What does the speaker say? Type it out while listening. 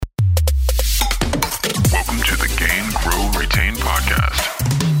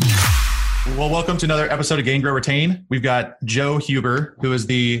Well, welcome to another episode of Gain, Grow, Retain. We've got Joe Huber, who is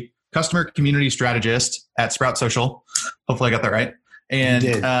the customer community strategist at Sprout Social. Hopefully I got that right. And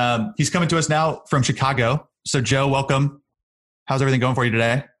he's coming to us now from Chicago. So Joe, welcome. How's everything going for you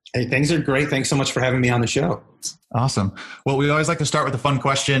today? Hey, things are great. Thanks so much for having me on the show. Awesome. Well, we always like to start with a fun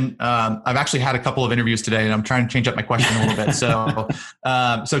question. I've actually had a couple of interviews today, and I'm trying to change up my question a little bit.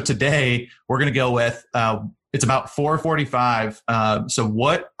 So today we're going to go with, it's about 4:45. So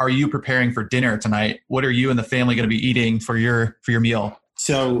what are you preparing for dinner tonight? What are you and the family going to be eating for your meal?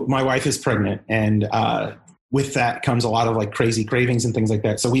 So my wife is pregnant, and with that comes a lot of like crazy cravings and things like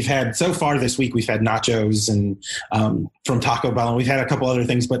that. So so far this week, we've had nachos and from Taco Bell, and we've had a couple other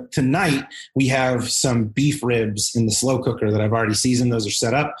things. But tonight we have some beef ribs in the slow cooker that I've already seasoned. Those are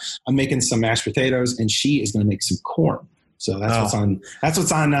set up. I'm making some mashed potatoes, and she is going to make some corn. So that's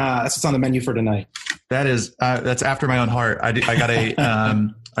what's on the menu for tonight. That's after my own heart. I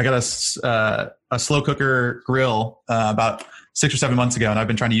got a slow cooker grill about 6 or 7 months ago, and I've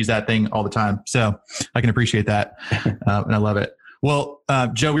been trying to use that thing all the time. So I can appreciate that. And I love it. Well,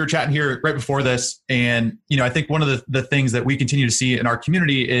 Joe, we were chatting here right before this, and I think one of the things that we continue to see in our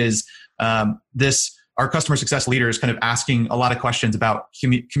community is our customer success leaders kind of asking a lot of questions about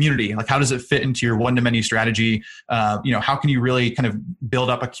community. Like, how does it fit into your one-to-many strategy? How can you really kind of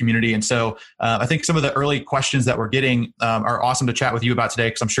build up a community? And so I think some of the early questions that we're getting are awesome to chat with you about today,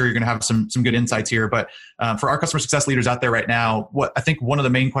 because I'm sure you're going to have some good insights here. But for our customer success leaders out there right now, what I think one of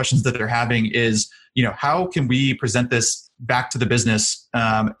the main questions that they're having is, how can we present this back to the business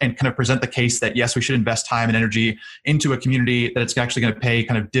and kind of present the case that, yes, we should invest time and energy into a community, that it's actually going to pay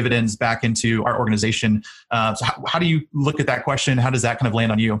kind of dividends back into our organization. So how do you look at that question? How does that kind of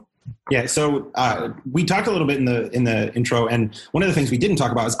land on you? Yeah. So we talked a little bit in the intro, and one of the things we didn't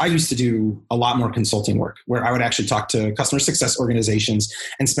talk about is I used to do a lot more consulting work where I would actually talk to customer success organizations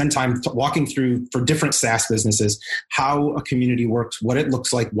and spend time walking through for different SaaS businesses, how a community works, what it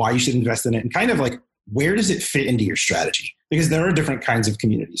looks like, why you should invest in it, and kind of like, where does it fit into your strategy? Because there are different kinds of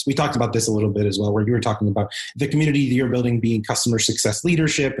communities. We talked about this a little bit as well, where you were talking about the community that you're building being customer success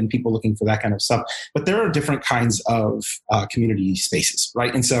leadership and people looking for that kind of stuff. But there are different kinds of community spaces,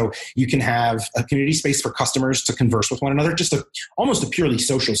 right? And so you can have a community space for customers to converse with one another, just almost a purely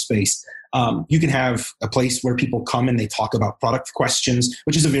social space. You can have a place where people come and they talk about product questions,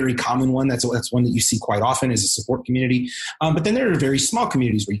 which is a very common one. That's one that you see quite often as a support community. But then there are very small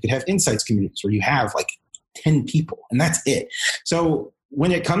communities where you could have insights communities where you have like 10 people, and that's it. So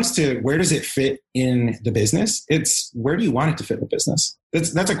when it comes to where does it fit in the business, it's where do you want it to fit in the business?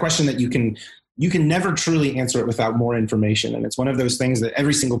 That's a question that you can never truly answer it without more information. And it's one of those things that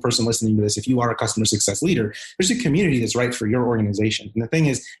every single person listening to this, if you are a customer success leader, there's a community that's right for your organization. And the thing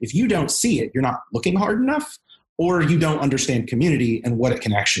is, if you don't see it, you're not looking hard enough, or you don't understand community and what it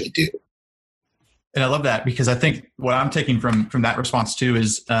can actually do. And I love that, because I think what I'm taking from that response too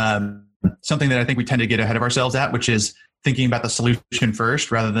is something that I think we tend to get ahead of ourselves at, which is thinking about the solution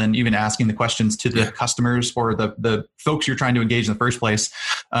first rather than even asking the questions to the customers or the folks you're trying to engage in the first place.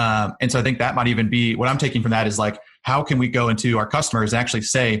 And so I think that might even be what I'm taking from that is like, how can we go into our customers and actually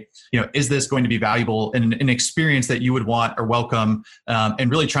say, is this going to be valuable and an experience that you would want or welcome, and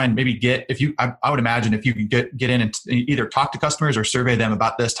really try and maybe I would imagine if you could get in and either talk to customers or survey them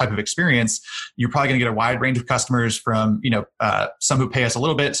about this type of experience, you're probably going to get a wide range of customers from, some who pay us a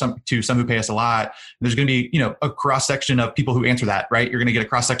little bit, some who pay us a lot. There's going to be, a cross section of people who answer that, right? You're going to get a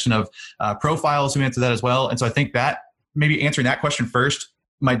cross section of profiles who answer that as well. And so I think that maybe answering that question first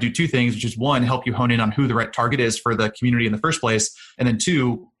might do two things, which is one, help you hone in on who the right target is for the community in the first place. And then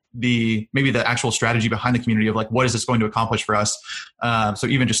two, maybe the actual strategy behind the community of like, what is this going to accomplish for us? So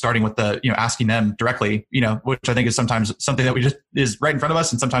even just starting with asking them directly, which I think is sometimes something that we just is right in front of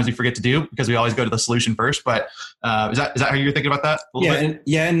us. And sometimes we forget to do because we always go to the solution first. But is that how you're thinking about that?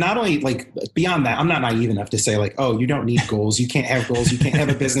 And not only like beyond that, I'm not naive enough to say like, oh, you don't need goals. You can't have goals. You can't have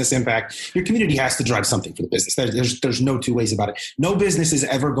a business impact. Your community has to drive something for the business. There's no two ways about it. No business is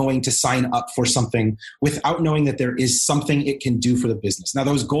ever going to sign up for something without knowing that there is something it can do for the business. Now,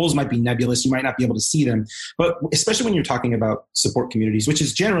 those goals might be nebulous. You might not be able to see them, but especially when you're talking about support communities, which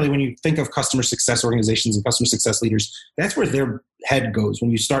is generally when you think of customer success organizations and customer success leaders, that's where their head goes.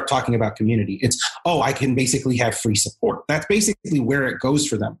 When you start talking about community, it's, I can basically have free support. That's basically where it goes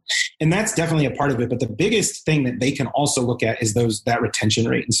for them. And that's definitely a part of it. But the biggest thing that they can also look at is that retention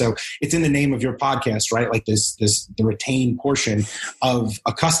rate. And so it's in the name of your podcast, right? Like the retain portion of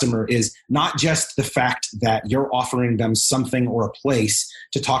a customer is not just the fact that you're offering them something or a place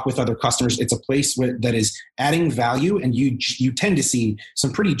to talk with other customers. It's a place that is adding value, and you tend to see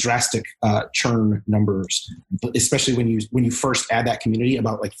some pretty drastic churn numbers, especially when you first add that community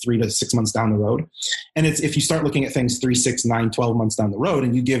about like 3 to 6 months down the road. And it's, if you start looking at things 3, 6, 9, 12 months down the road,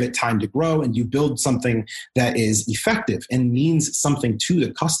 and you give it time to grow and you build something that is effective and means something to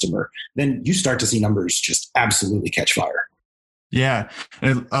the customer, then you start to see numbers just absolutely catch fire. Yeah.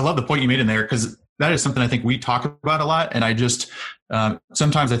 And I love the point you made in there, because that is something I think we talk about a lot. And I just,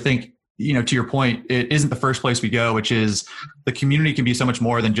 sometimes I think, to your point, it isn't the first place we go, which is the community can be so much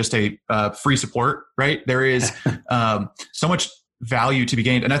more than just a free support, right? There is so much value to be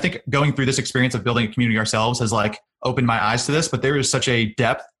gained. And I think going through this experience of building a community ourselves has like opened my eyes to this, but there is such a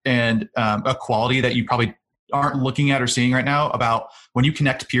depth and a quality that you probably aren't looking at or seeing right now about when you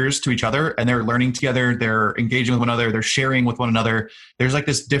connect peers to each other and they're learning together, they're engaging with one another, they're sharing with one another. There's like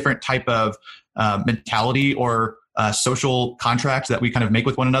this different type of mentality or social contract that we kind of make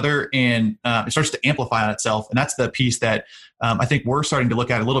with one another, and it starts to amplify on itself. And that's the piece that I think we're starting to look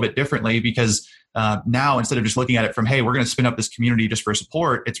at a little bit differently, because now instead of just looking at it from, hey, we're going to spin up this community just for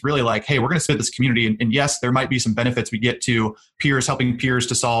support, it's really like, hey, we're going to spin up this community. And yes, there might be some benefits we get to peers, helping peers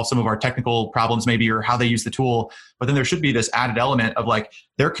to solve some of our technical problems maybe, or how they use the tool. But then there should be this added element of like,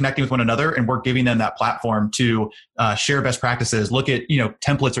 they're connecting with one another and we're giving them that platform to share best practices, look at,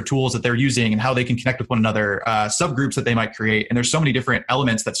 templates or tools that they're using and how they can connect with one another, subgroups that they might create. And there's so many different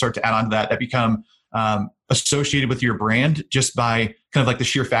elements that start to add on to that become associated with your brand just by kind of like the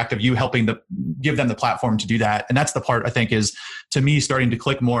sheer fact of you helping give them the platform to do that. And that's the part I think is, to me, starting to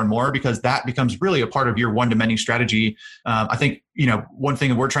click more and more, because that becomes really a part of your one-to-many strategy. I think, one thing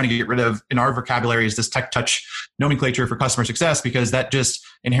that we're trying to get rid of in our vocabulary is this tech touch nomenclature for customer success, because that just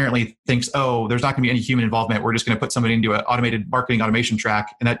inherently thinks, oh, there's not going to be any human involvement. We're just going to put somebody into an automated marketing automation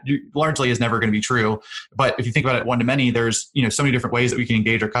track. And that largely is never going to be true. But if you think about it one-to-many, there's, so many different ways that we can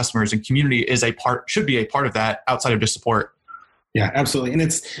engage our customers, and community is should be a part of that outside of just support. Yeah, absolutely. And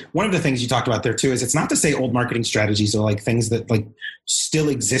it's one of the things you talked about there too, is it's not to say old marketing strategies are like things that like still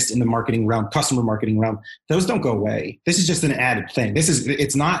exist in the marketing realm, customer marketing realm. Those don't go away. This is just an added thing.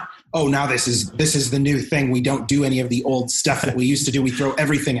 It's not, oh, now this is the new thing. We don't do any of the old stuff that we used to do. We throw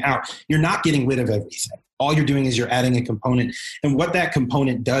everything out. You're not getting rid of everything. All you're doing is you're adding a component. And what that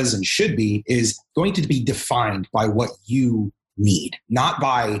component does and should be is going to be defined by what you need, not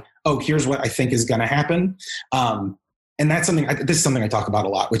by, oh, here's what I think is going to happen. And that's something, this is something I talk about a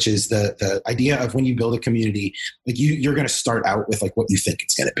lot, which is the idea of when you build a community, like you're going to start out with like what you think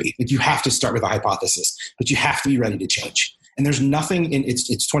it's going to be. Like you have to start with a hypothesis, but you have to be ready to change. And there's nothing in it's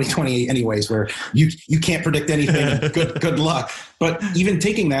 2028 anyways, where you can't predict anything. Good luck. But even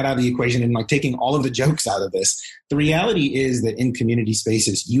taking that out of the equation and like taking all of the jokes out of this, the reality is that in community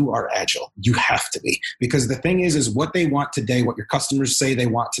spaces, you are agile. You have to be, because the thing is what they want today, what your customers say they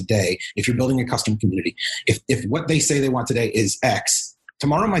want today. If you're building a custom community, if what they say they want today is X,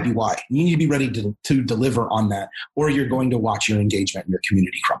 tomorrow might be Y. You need to be ready to deliver on that, or you're going to watch your engagement and your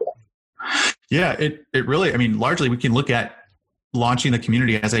community crumble. Yeah, it really, largely we can look at launching the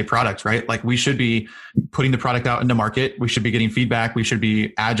community as a product, right? Like we should be putting the product out into market. We should be getting feedback. We should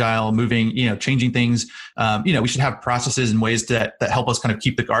be agile, moving, changing things. We should have processes and ways that help us kind of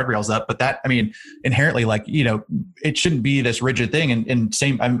keep the guardrails up. But that, inherently, like, it shouldn't be this rigid thing. And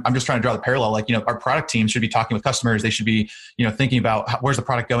same, I'm just trying to draw the parallel. Like, our product team should be talking with customers. They should be, thinking about where's the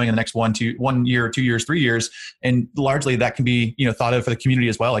product going in the next 1 year, 2 years, 3 years. And largely that can be, thought of for the community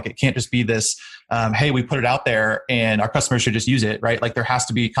as well. Like it can't just be this, hey, we put it out there and our customers should just use it, right? Like there has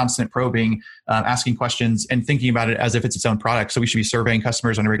to be constant probing, asking questions and thinking about it as if it's its own product. So we should be surveying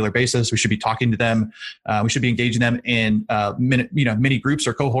customers on a regular basis. We should be talking to them. We should be engaging them in mini groups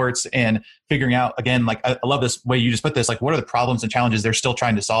or cohorts and figuring out, again, like I love this way you just put this, like what are the problems and challenges they're still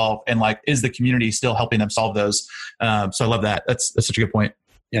trying to solve? And like, is the community still helping them solve those? So I love that. That's such a good point.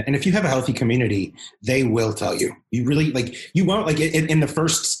 Yeah. And if you have a healthy community, they will tell you. You really you won't in the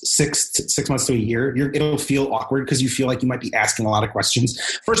first 6 months to a year, it'll feel awkward because you feel like you might be asking a lot of questions.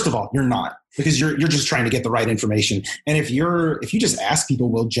 First of all, you're not, because you're just trying to get the right information. And if you just ask, people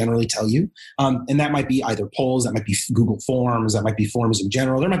will generally tell you. And that might be either polls, that might be Google Forms, that might be forms in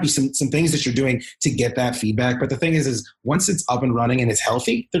general. There might be some things that you're doing to get that feedback. But the thing is once it's up and running and it's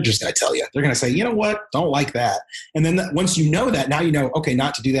healthy, they're just going to tell you. They're going to say, you know what? Don't like that. And then once you know that, now you know, okay,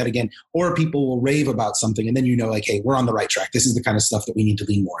 not to do that again. Or people will rave about something. And then you know, like, hey, we're on the right track. This is the kind of stuff that we need to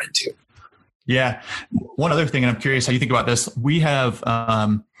lean more into. Yeah. One other thing, and I'm curious how you think about this. We have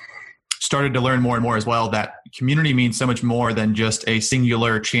started to learn more and more as well that community means so much more than just a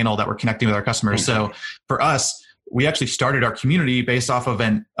singular channel that we're connecting with our customers. So for us, we actually started our community based off of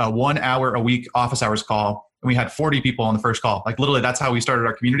a 1 hour a week office hours call and we had 40 people on the first call. Like literally that's how we started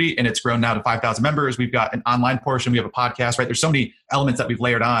our community, and it's grown now to 5,000 members. We've got an online portion. We have a podcast, right? There's so many elements that we've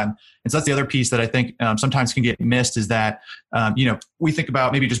layered on. And so that's the other piece that I think sometimes can get missed is that, we think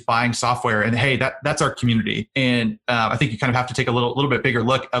about maybe just buying software and hey, that's our community. And I think you kind of have to take a little bit bigger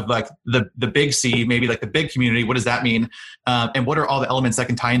look of like the big C, maybe like the big community. What does that mean? And what are all the elements that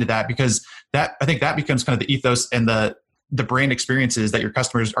can tie into that? Because I think that becomes kind of the ethos and the brand experiences that your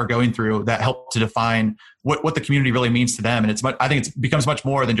customers are going through that help to define what the community really means to them. And I think it becomes much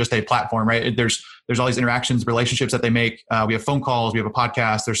more than just a platform, right? There's all these interactions, relationships that they make. We have phone calls, we have a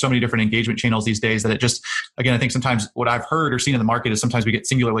podcast. There's so many different engagement channels these days that it just, again, I think sometimes what I've heard or seen in the market is sometimes we get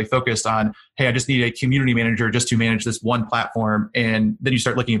singularly focused on, hey, I just need a community manager just to manage this one platform. And then you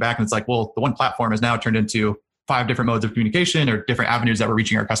start looking back and it's like, well, the one platform has now turned into 5 different modes of communication or different avenues that we're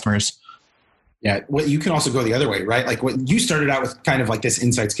reaching our customers. Yeah. Well, you can also go the other way, right? Like what you started out with kind of like this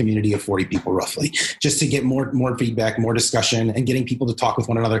insights community of 40 people roughly, just to get more feedback, more discussion and getting people to talk with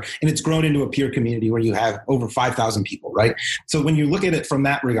one another. And it's grown into a peer community where you have over 5,000 people, right? So when you look at it from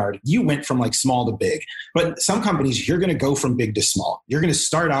that regard, you went from like small to big, but some companies, you're going to go from big to small. You're going to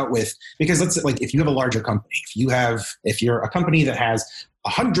start out with, because let's say like, if you have a larger company, if you're a company that has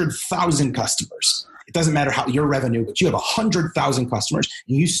 100,000 customers, it doesn't matter how your revenue, but you have 100,000 customers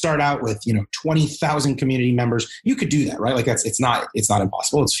and you start out with, 20,000 community members. You could do that, right? Like it's not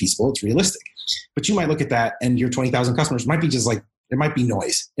impossible. It's feasible. It's realistic. But you might look at that and your 20,000 customers might be just like, there might be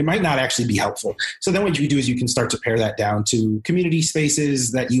noise. It might not actually be helpful. So then what you do is you can start to pare that down to community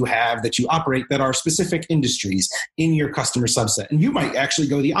spaces that you operate that are specific industries in your customer subset. And you might actually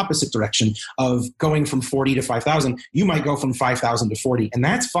go the opposite direction of going from 40 to 5,000. You might go from 5,000 to 40, and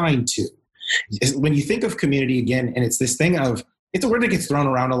that's fine too. When you think of community again, and it's this thing of, it's a word that gets thrown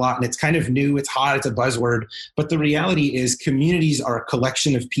around a lot and it's kind of new, it's hot, it's a buzzword, but the reality is communities are a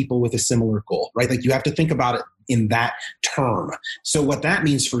collection of people with a similar goal, right? Like you have to think about it in that term. So what that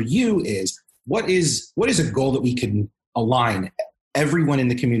means for you is, what is a goal that we can align everyone in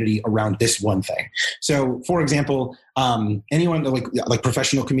the community around this one thing? So for example, anyone like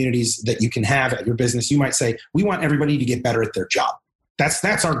professional communities that you can have at your business, you might say, we want everybody to get better at their job.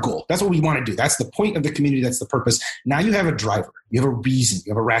 That's our goal. That's what we want to do. That's the point of the community. That's the purpose. Now you have a driver. You have a reason.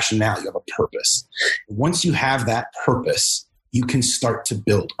 You have a rationale. You have a purpose. Once you have that purpose, you can start to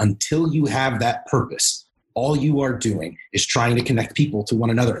build. Until you have that purpose, all you are doing is trying to connect people to one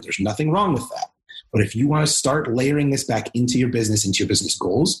another. There's nothing wrong with that. But if you want to start layering this back into your business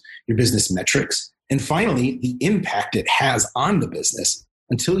goals, your business metrics, and finally, the impact it has on the business,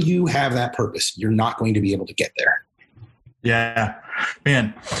 until you have that purpose, you're not going to be able to get there. Yeah,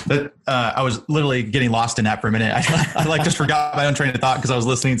 man, I was literally getting lost in that for a minute. I like just forgot my own train of thought because I was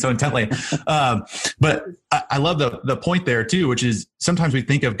listening so intently. But I love the point there too, which is sometimes we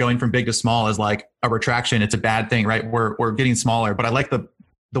think of going from big to small as like a retraction. It's a bad thing, right? We're getting smaller, but I like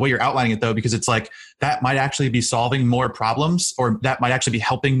the way you're outlining it though, because it's like that might actually be solving more problems, or that might actually be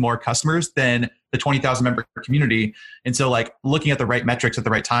helping more customers than the 20,000 member community. And so like looking at the right metrics at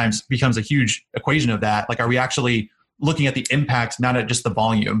the right times becomes a huge equation of that. Like, are we actually looking at the impact, not at just the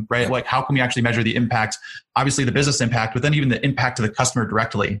volume, right? Like how can we actually measure the impact? Obviously the business impact, but then even the impact to the customer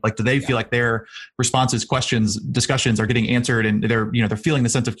directly. Like, do they feel like their responses, questions, discussions are getting answered, and they're feeling the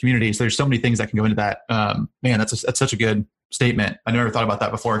sense of community? So there's so many things that can go into that. Man, that's such a good statement. I never thought about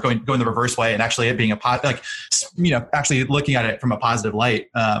that before. Going the reverse way and actually it being actually looking at it from a positive light.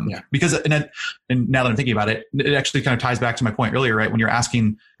 Because and now that I'm thinking about it, it actually kind of ties back to my point earlier, right? When you're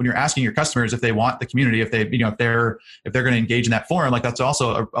asking your customers if they want the community, if they're going to engage in that forum, like that's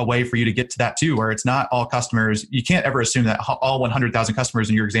also a way for you to get to that too, where it's not all customers. You can't ever assume that all 100,000 customers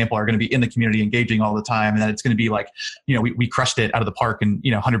in your example are going to be in the community engaging all the time, and that it's going to be like, we crushed it out of the park and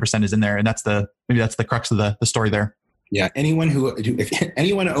 100% is in there. And that's the crux of the story there. Yeah. If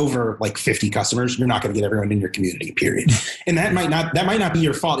anyone over like 50 customers, you're not going to get everyone in your community, period. And that might not be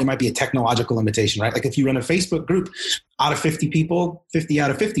your fault. It might be a technological limitation, right? Like if you run a Facebook group, out of 50 people, 50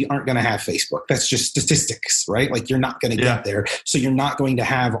 out of 50 aren't going to have Facebook. That's just statistics, right? Like you're not going to get there. So you're not going to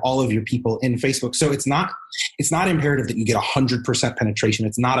have all of your people in Facebook. So it's not imperative that you get 100% penetration.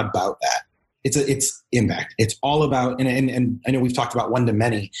 It's not about that. It's impact. It's all about, and I know we've talked about one to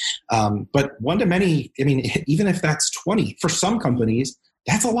many, but one to many, I mean, even if that's 20, for some companies,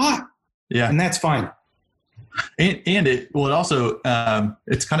 that's a lot. Yeah. And that's fine. And it also,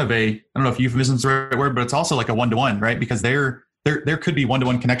 it's kind of I don't know if euphemism is the right word, but it's also like a one-to-one, right? Because there could be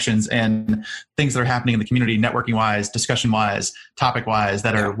one-to-one connections and things that are happening in the community, networking wise, discussion wise, topic wise,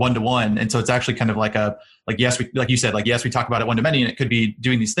 that are one-to-one. And so it's actually kind of like yes, we talk about it one to many, and it could be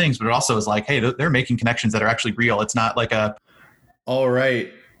doing these things, but it also is like, hey, they're making connections that are actually real. It's not like all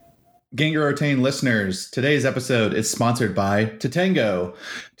right. Ganger Artane listeners, today's episode is sponsored by Tatango.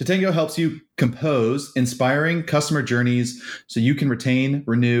 Tatango helps you compose inspiring customer journeys so you can retain,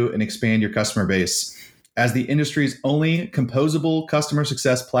 renew, and expand your customer base. As the industry's only composable customer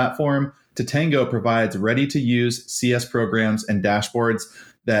success platform, Tatango provides ready-to-use CS programs and dashboards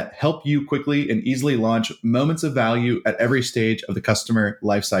that help you quickly and easily launch moments of value at every stage of the customer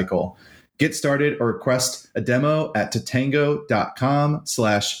lifecycle. Get started or request a demo at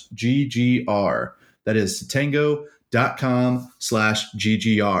tatango.com/GGR. That is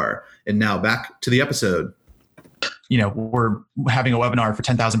tatango.com/GGR. And now back to the episode. We're having a webinar for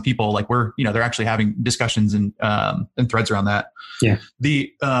 10,000 people. Like they're actually having discussions and threads around that. Yeah.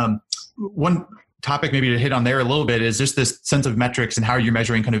 The one topic maybe to hit on there a little bit is just this sense of metrics and how you're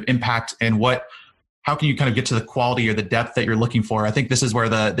measuring kind of impact and how can you kind of get to the quality or the depth that you're looking for? I think this is where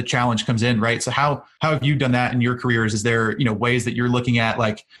the challenge comes in, right? So how have you done that in your careers? Is there, ways that you're looking at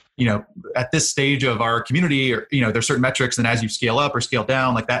at this stage of our community or, there's certain metrics and as you scale up or scale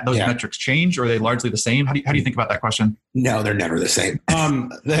down like that, those metrics change or are they largely the same? How do you think about that question? No, they're never the same.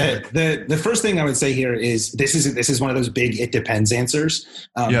 The first thing I would say here is this is one of those big, it depends answers.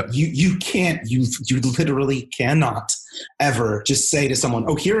 You literally cannot ever just say to someone,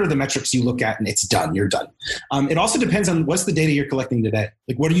 oh, here are the metrics you look at and it's done. You're done. It also depends on what's the data you're collecting today.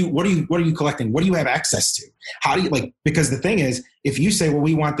 Like, what are you collecting? What do you have access to? How do you because the thing is, if you say, well,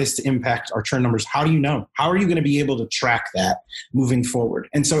 we want this to impact our churn numbers, how do you know? How are you going to be able to track that moving forward?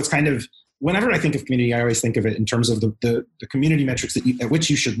 And so it's kind of, whenever I think of community, I always think of it in terms of the community metrics at which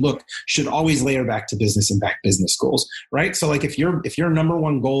you should look should always layer back to business impact, business goals, right? So like if your number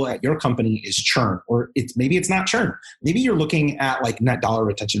one goal at your company is churn, or maybe it's not churn, maybe you're looking at like net dollar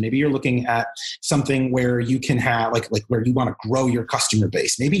retention. Maybe you're looking at something where you can have like where you want to grow your customer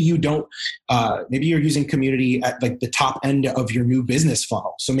base. Maybe you don't. Maybe you're using community at like the top end of your new business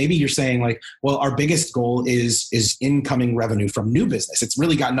funnel. So maybe you're saying like, well, our biggest goal is incoming revenue from new business. It's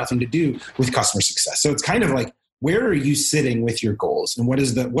really got nothing to do with customer success. So it's kind of like, where are you sitting with your goals, and what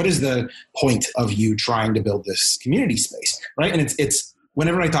is the point of you trying to build this community space, right? And it's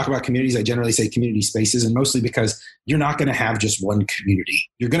whenever I talk about communities, I generally say community spaces, and mostly because you're not going to have just one community.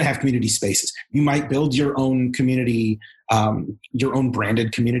 You're going to have community spaces. You might build your own community, your own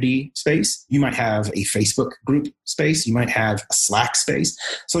branded community space. You might have a Facebook group space. You might have a Slack space.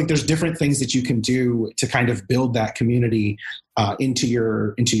 So like there's different things that you can do to kind of build that community into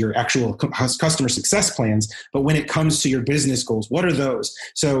your actual customer success plans. But when it comes to your business goals, what are those?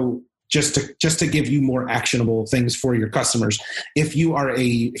 So just to give you more actionable things for your customers. If you're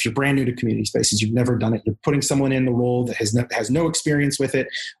brand new to community spaces, you've never done it, you're putting someone in the role that has no experience with it.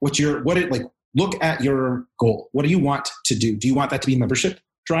 Look at your goal. What do you want to do? Do you want that to be membership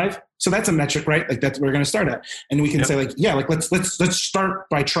drive? So that's a metric, right? Like that's what we're going to start at. And we can say let's start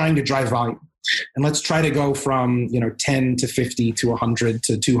by trying to drive volume. And let's try to go from 10 to 50 to 100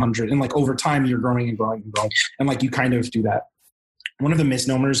 to 200. And like over time, you're growing and growing and growing. And like you kind of do that. One of the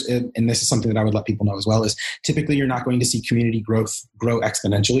misnomers, and this is something that I would let people know as well, is typically you're not going to see community growth grow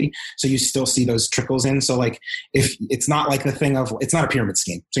exponentially. So you still see those trickles in. So like if it's not like the thing of, it's not a pyramid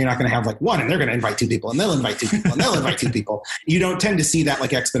scheme. So you're not going to have like one and they're going to invite two people and they'll invite two people and they'll invite two people. You don't tend to see that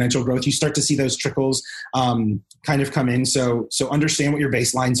like exponential growth. You start to see those trickles kind of come in. So understand what your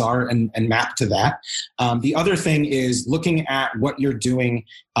baselines are and map to that. The other thing is looking at what you're doing.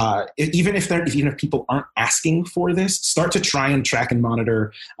 Even if people aren't asking for this, start to try and track and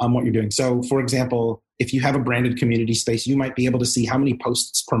monitor what you're doing. So for example, if you have a branded community space, you might be able to see how many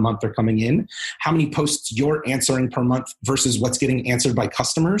posts per month are coming in, how many posts you're answering per month versus what's getting answered by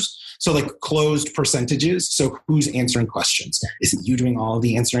customers. So like closed percentages. So who's answering questions? Is it you doing all of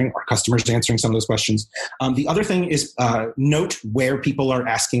the answering or customers answering some of those questions? The other thing is note where people are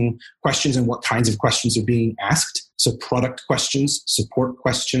asking questions and what kinds of questions are being asked. So product questions, support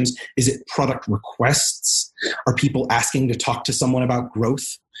questions. Is it product requests? Are people asking to talk to someone about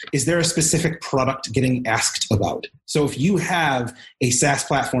growth? Is there a specific product getting asked about? So if you have a SaaS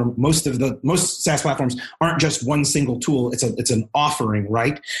platform, most SaaS platforms aren't just one single tool. It's an offering,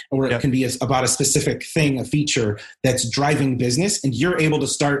 right? Where it can be about a specific thing, a feature that's driving business, and you're able to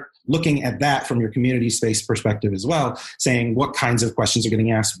start looking at that from your community space perspective as well, saying what kinds of questions are getting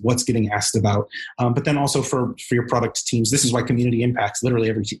asked, what's getting asked about. But then also for your product teams, this is why community impacts literally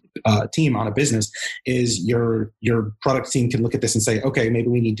every team on a business. Is your product team can look at this and say, okay, maybe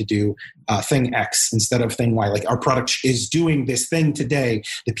we need to do thing X instead of thing Y. Like our product is doing this thing today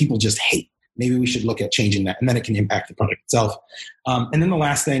that people just hate. Maybe we should look at changing that, and then it can impact the product itself. And then the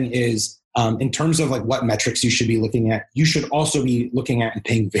last thing is, in terms of like what metrics you should be looking at, you should also be looking at and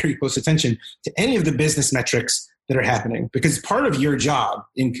paying very close attention to any of the business metrics that are happening, because part of your job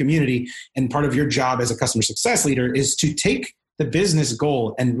in community and part of your job as a customer success leader is to take the business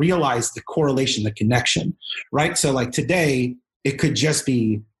goal and realize the correlation, the connection, right? So like today, it could just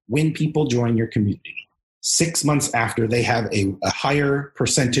be when people join your community, 6 months after, they have a higher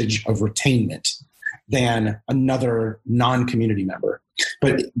percentage of retainment than another non-community member.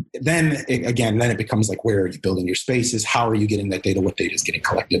 But then it becomes like, where are you building your spaces? How are you getting that data? What data is getting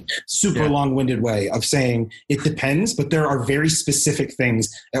collected? Super long-winded way of saying it depends, but there are very specific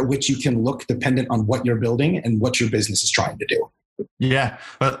things at which you can look dependent on what you're building and what your business is trying to do. Yeah.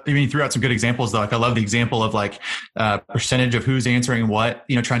 But I mean, you threw out some good examples though. Like I love the example of like percentage of who's answering what,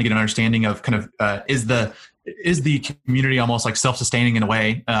 trying to get an understanding of kind of is the community almost like self-sustaining in a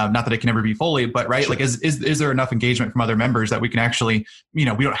way? Not that it can ever be fully, but right. Sure. Like is there enough engagement from other members that we can actually, we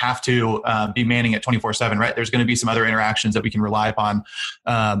don't have to be manning it 24/7, right? There's going to be some other interactions that we can rely upon.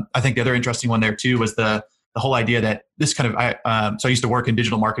 I think the other interesting one there too was the whole idea that this kind of, so I used to work in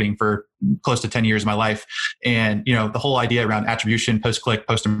digital marketing for close to 10 years of my life. And, the whole idea around attribution, post-click,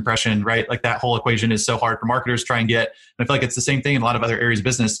 post-impression, right? Like that whole equation is so hard for marketers to try and get. And I feel like it's the same thing in a lot of other areas of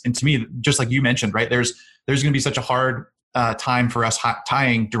business. And to me, just like you mentioned, right, there's going to be such a hard time for us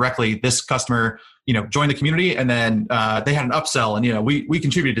tying directly this customer, join the community and then they had an upsell and, we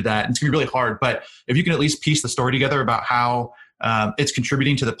contributed to that. And it's going to be really hard. But if you can at least piece the story together about how it's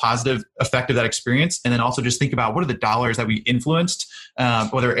contributing to the positive effect of that experience. And then also just think about what are the dollars that we influenced,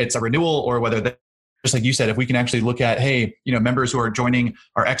 whether it's a renewal or whether just like you said, if we can actually look at, hey, members who are joining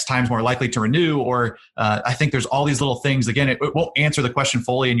are X times more likely to renew, or I think there's all these little things. Again, it won't answer the question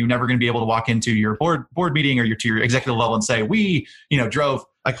fully, and you're never going to be able to walk into your board meeting or to your executive level and say, we, drove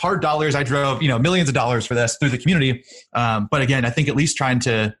like hard dollars. I drove, millions of dollars for this through the community. But again, I think at least trying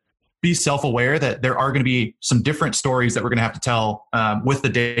to be self-aware that there are going to be some different stories that we're going to have to tell with the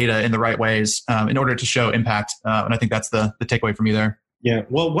data in the right ways in order to show impact. And I think that's the takeaway for me there. Yeah.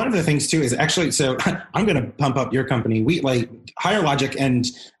 Well, one of the things too is actually, so I'm going to pump up your company. We like HireLogic and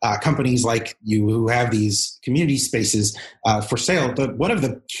companies like you who have these community spaces for sale. But one of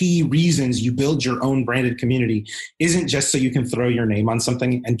the key reasons you build your own branded community isn't just so you can throw your name on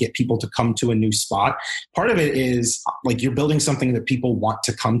something and get people to come to a new spot. Part of it is like you're building something that people want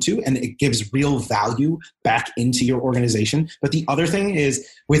to come to, and it gives real value back into your organization. But the other thing is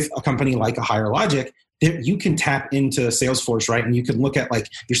with a company like a HireLogic, you can tap into Salesforce, right? And you can look at like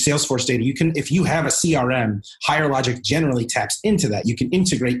your Salesforce data. You can, if you have a CRM, HireLogic generally taps into that. You can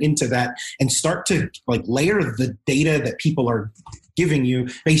integrate into that and start to like layer the data that people are giving you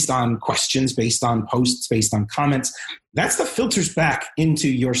based on questions, based on posts, based on comments. That's the filters back into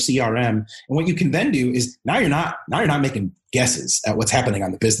your CRM. And what you can then do is now you're not making guesses at what's happening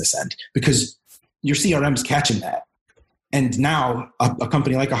on the business end because your CRM is catching that. And now a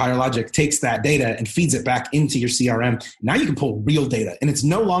company like a HireLogic takes that data and feeds it back into your CRM. Now you can pull real data. And it's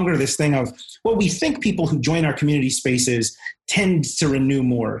no longer this thing of, well, we think people who join our community spaces tend to renew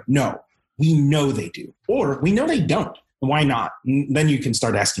more. No, we know they do. Or we know they don't. Why not? And then you can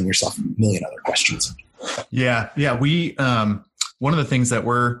start asking yourself a million other questions. Yeah. We, one of the things that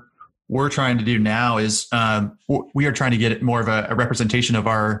we're trying to do now is we are trying to get more of a representation of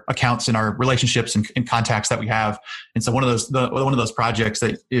our accounts and our relationships and contacts that we have. And so one of those projects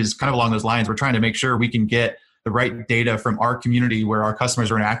that is kind of along those lines, we're trying to make sure we can get the right data from our community where our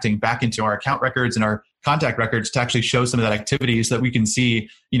customers are interacting back into our account records and our contact records to actually show some of that activity so that we can see,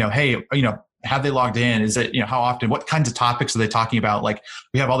 hey, have they logged in? Is it, how often, what kinds of topics are they talking about? Like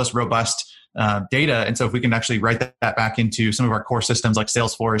we have all this robust data. And so if we can actually write that back into some of our core systems like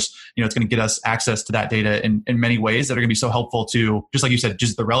Salesforce, it's going to get us access to that data in many ways that are going to be so helpful to, just like you said,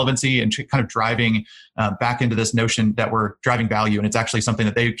 just the relevancy and kind of driving back into this notion that we're driving value. And it's actually something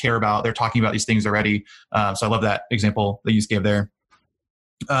that they care about. They're talking about these things already. So I love that example that you just gave there.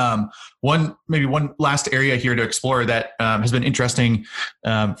 One last area here to explore that has been interesting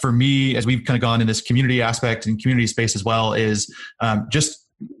for me as we've kind of gone in this community aspect and community space as well is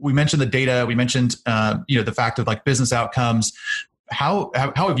we mentioned the data, we mentioned the fact of like business outcomes. How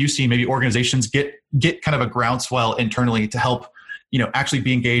have you seen maybe organizations get kind of a groundswell internally to help actually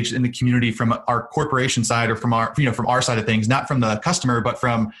be engaged in the community from our corporation side or from our side of things, not from the customer, but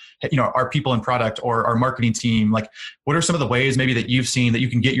from our people and product or our marketing team? Like, what are some of the ways maybe that you've seen that you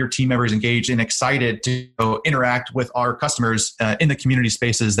can get your team members engaged and excited to interact with our customers in the community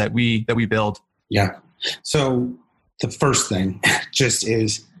spaces that we build? Yeah. So the first thing just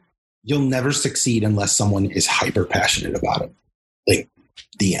is you'll never succeed unless someone is hyper passionate about it. Like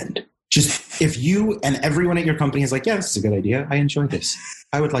the end. Just if you and everyone at your company is like, yeah, this is a good idea. I enjoy this.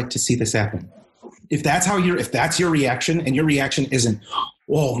 I would like to see this happen. if that's your reaction, and your reaction isn't,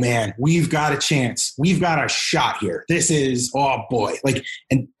 oh man, we've got a chance, we've got a shot here, this is, oh boy, like,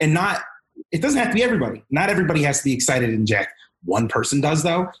 and not, it doesn't have to be everybody. Not everybody has to be excited and jacked. One person does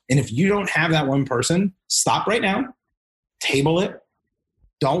though. And if you don't have that one person, stop right now, table it.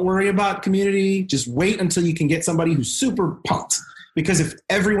 Don't worry about community. Just wait until you can get somebody who's super pumped. Because if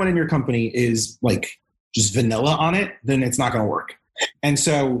everyone in your company is like just vanilla on it, then it's not going to work. And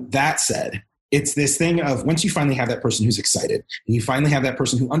so that said, it's this thing of once you finally have that person who's excited, and you finally have that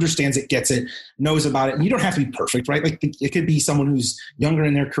person who understands it, gets it, knows about it, and you don't have to be perfect, right? Like it could be someone who's younger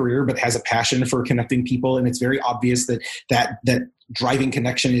in their career but has a passion for connecting people, and it's very obvious that driving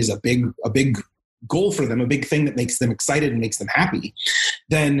connection is a big goal for them, a big thing that makes them excited and makes them happy.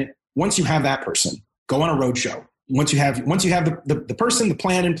 Then once you have that person, go on a roadshow. Once you have the person, the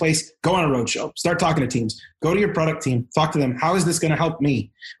plan in place, go on a roadshow, start talking to teams, go to your product team, talk to them. How is this going to help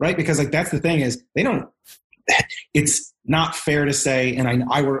me? Right? Because like, that's the thing is it's not fair to say, and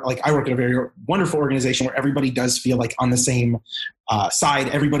I work in a very wonderful organization where everybody does feel like on the same side.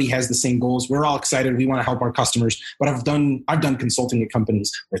 Everybody has the same goals. We're all excited. We want to help our customers. But I've done consulting at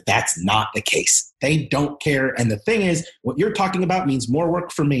companies where that's not the case. They don't care. And the thing is, what you're talking about means more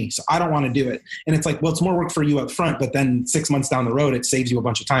work for me. So I don't want to do it. And it's like, well, it's more work for you up front, but then 6 months down the road, it saves you a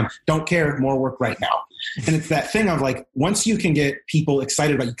bunch of time. Don't care. More work right now. And it's that thing of like, once you can get people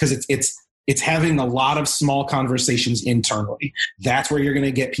excited about you, because it's having a lot of small conversations internally. That's where you're going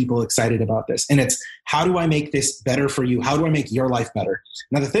to get people excited about this. And it's, how do I make this better for you? How do I make your life better?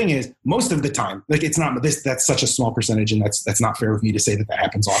 Now, the thing is, most of the time, like it's not this, that's such a small percentage, and that's not fair of me to say that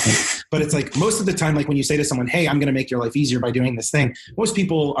happens often. But it's like most of the time, like when you say to someone, hey, I'm going to make your life easier by doing this thing, most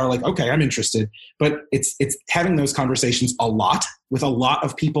people are like, okay, I'm interested. But it's having those conversations a lot with a lot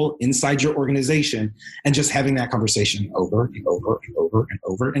of people inside your organization, and just having that conversation over and over and over and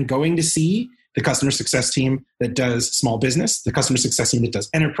over, and going to see the customer success team that does small business, the customer success team that does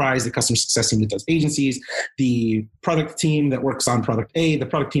enterprise, the customer success team that does agencies, the product team that works on product A, the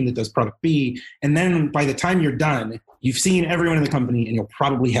product team that does product B. And then by the time you're done, you've seen everyone in the company, and you'll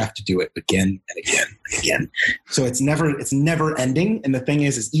probably have to do it again and again and again. So it's never ending. And the thing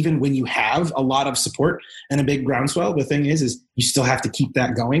is even when you have a lot of support and a big groundswell, the thing is you still have to keep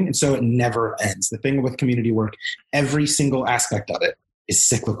that going. And so it never ends. The thing with community work, every single aspect of it is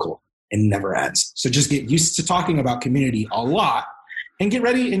cyclical and never ends. So just get used to talking about community a lot, and get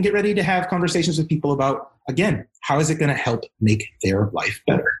ready to have conversations with people about, again, how is it going to help make their life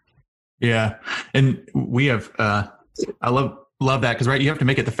better? Yeah. And we have, I love that, because right, you have to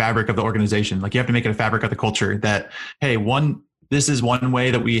make it the fabric of the organization. Like you have to make it a fabric of the culture that, hey, this is one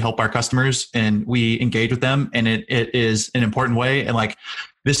way that we help our customers and we engage with them, and it is an important way. And like,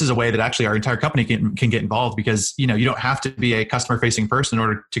 this is a way that actually our entire company can get involved, because, you don't have to be a customer facing person in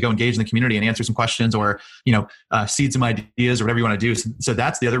order to go engage in the community and answer some questions, or, seed some ideas or whatever you want to do. So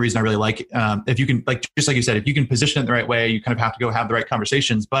that's the other reason I really like, if you can, like, just like you said, if you can position it the right way, you kind of have to go have the right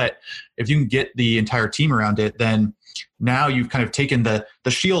conversations. But if you can get the entire team around it, then now you've kind of taken the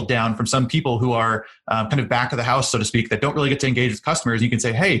shield down from some people who are kind of back of the house, so to speak, that don't really get to engage with customers. You can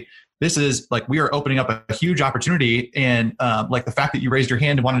say, hey, this is like, we are opening up a huge opportunity. And like the fact that you raised your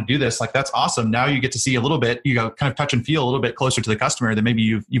hand and wanted to do this, like, that's awesome. Now you get to see a little bit, kind of touch and feel a little bit closer to the customer than maybe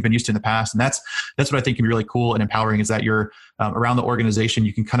you've been used to in the past. And that's what I think can be really cool and empowering, is that you're around the organization.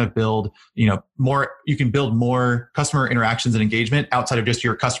 You can kind of build, more customer interactions and engagement outside of just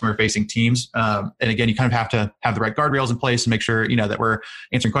your customer facing teams. And again, you kind of have to have the right guardrails in place to make sure, that we're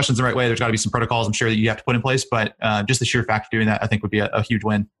answering questions the right way. There's got to be some protocols, I'm sure, that you have to put in place, but just the sheer fact of doing that, I think, would be a huge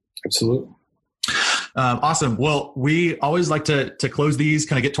win. Absolutely. Awesome. Well, we always like to close these,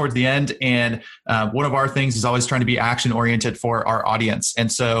 kind of get towards the end. And one of our things is always trying to be action oriented for our audience.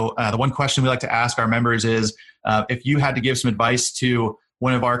 And so the one question we like to ask our members is, if you had to give some advice to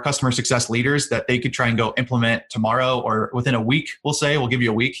one of our customer success leaders that they could try and go implement tomorrow or within a week, we'll give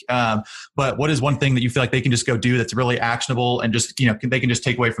you a week. But what is one thing that you feel like they can just go do that's really actionable and just, they can just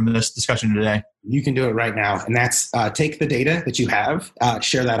take away from this discussion today? You can do it right now. And that's take the data that you have,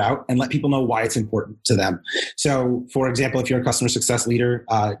 share that out, and let people know why it's important to them. So for example, if you're a customer success leader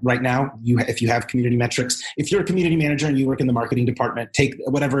right now, if you have community metrics, if you're a community manager and you work in the marketing department, take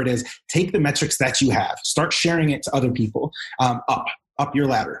whatever it is, take the metrics that you have, start sharing it to other people up your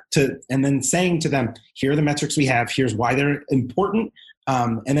ladder, and then saying to them, here are the metrics we have, here's why they're important.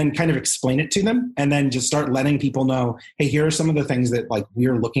 and then kind of explain it to them, and then just start letting people know, hey, here are some of the things that like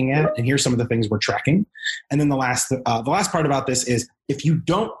we're looking at, and here's some of the things we're tracking. And then the last part about this is, if you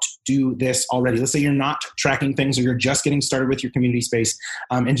don't do this already, let's say you're not tracking things, or you're just getting started with your community space,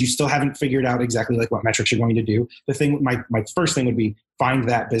 and you still haven't figured out exactly like what metrics you're going to do. My first thing would be, find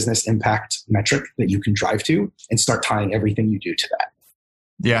that business impact metric that you can drive to and start tying everything you do to that.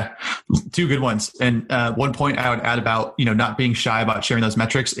 Yeah, two good ones. And one point I would add about, not being shy about sharing those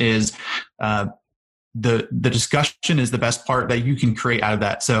metrics is the discussion is the best part that you can create out of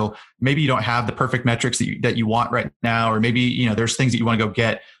that. So maybe you don't have the perfect metrics that you want right now, or maybe, there's things that you want to go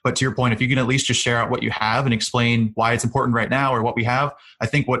get. But to your point, if you can at least just share out what you have and explain why it's important right now or what we have, I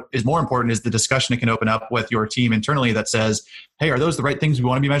think what is more important is the discussion it can open up with your team internally that says, hey, are those the right things we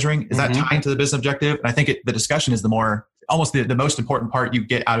want to be measuring? Is that tying to the business objective? And I think the discussion is almost the most important part you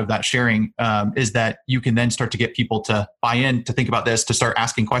get out of that sharing, is that you can then start to get people to buy in, to think about this, to start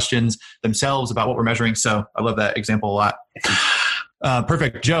asking questions themselves about what we're measuring. So I love that example a lot.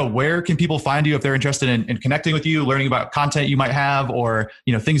 Perfect. Joe, where can people find you if they're interested in connecting with you, learning about content you might have, or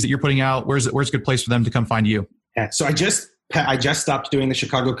things that you're putting out? Where's a good place for them to come find you? Yeah, so I just stopped doing the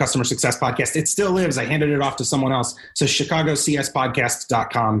Chicago Customer Success Podcast. It still lives. I handed it off to someone else. So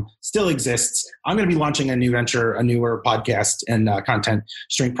ChicagoCSPodcast.com still exists. I'm going to be launching a new venture, a newer podcast and content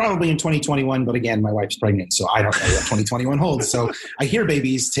stream probably in 2021. But again, my wife's pregnant, so I don't know what 2021 holds. So I hear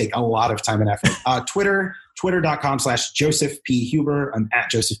babies take a lot of time and effort. Twitter.com/Joseph P. Huber. I'm at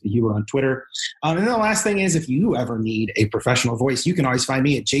Joseph P. Huber on Twitter. And then the last thing is, if you ever need a professional voice, you can always find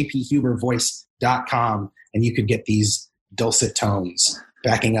me at jphubervoice.com, and you could get these dulcet tones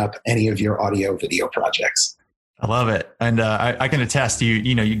backing up any of your audio video projects. I love it. And I can attest,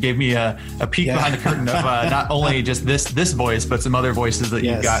 you gave me a peek behind the curtain of not only just this voice, but some other voices that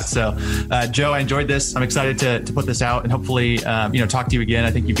you've got. So Joe, I enjoyed this. I'm excited to put this out and hopefully, talk to you again.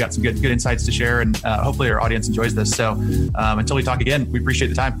 I think you've got some good insights to share, and hopefully our audience enjoys this. So until we talk again, we appreciate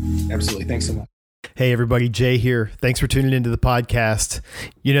the time. Absolutely. Thanks so much. Hey everybody, Jay here. Thanks for tuning into the podcast.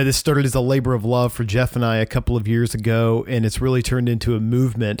 This started as a labor of love for Jeff and I a couple of years ago, and it's really turned into a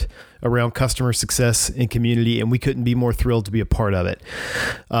movement around customer success and community, and we couldn't be more thrilled to be a part of it.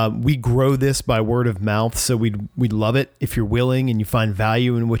 We grow this by word of mouth, so we'd love it if you're willing and you find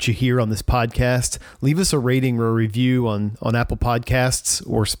value in what you hear on this podcast. Leave us a rating or a review on Apple Podcasts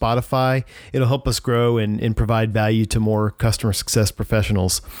or Spotify. It'll help us grow and provide value to more customer success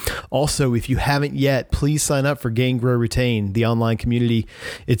professionals. Also, if you haven't yet, please sign up for Gain, Grow, Retain, the online community.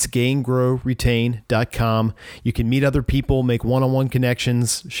 It's gaingrowretain.com. You can meet other people, make one-on-one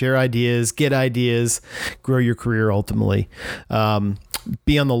connections, share ideas, get ideas, grow your career ultimately.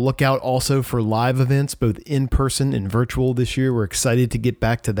 Be on the lookout also for live events, both in person and virtual this year. We're excited to get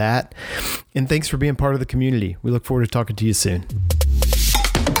back to that. And thanks for being part of the community. We look forward to talking to you soon.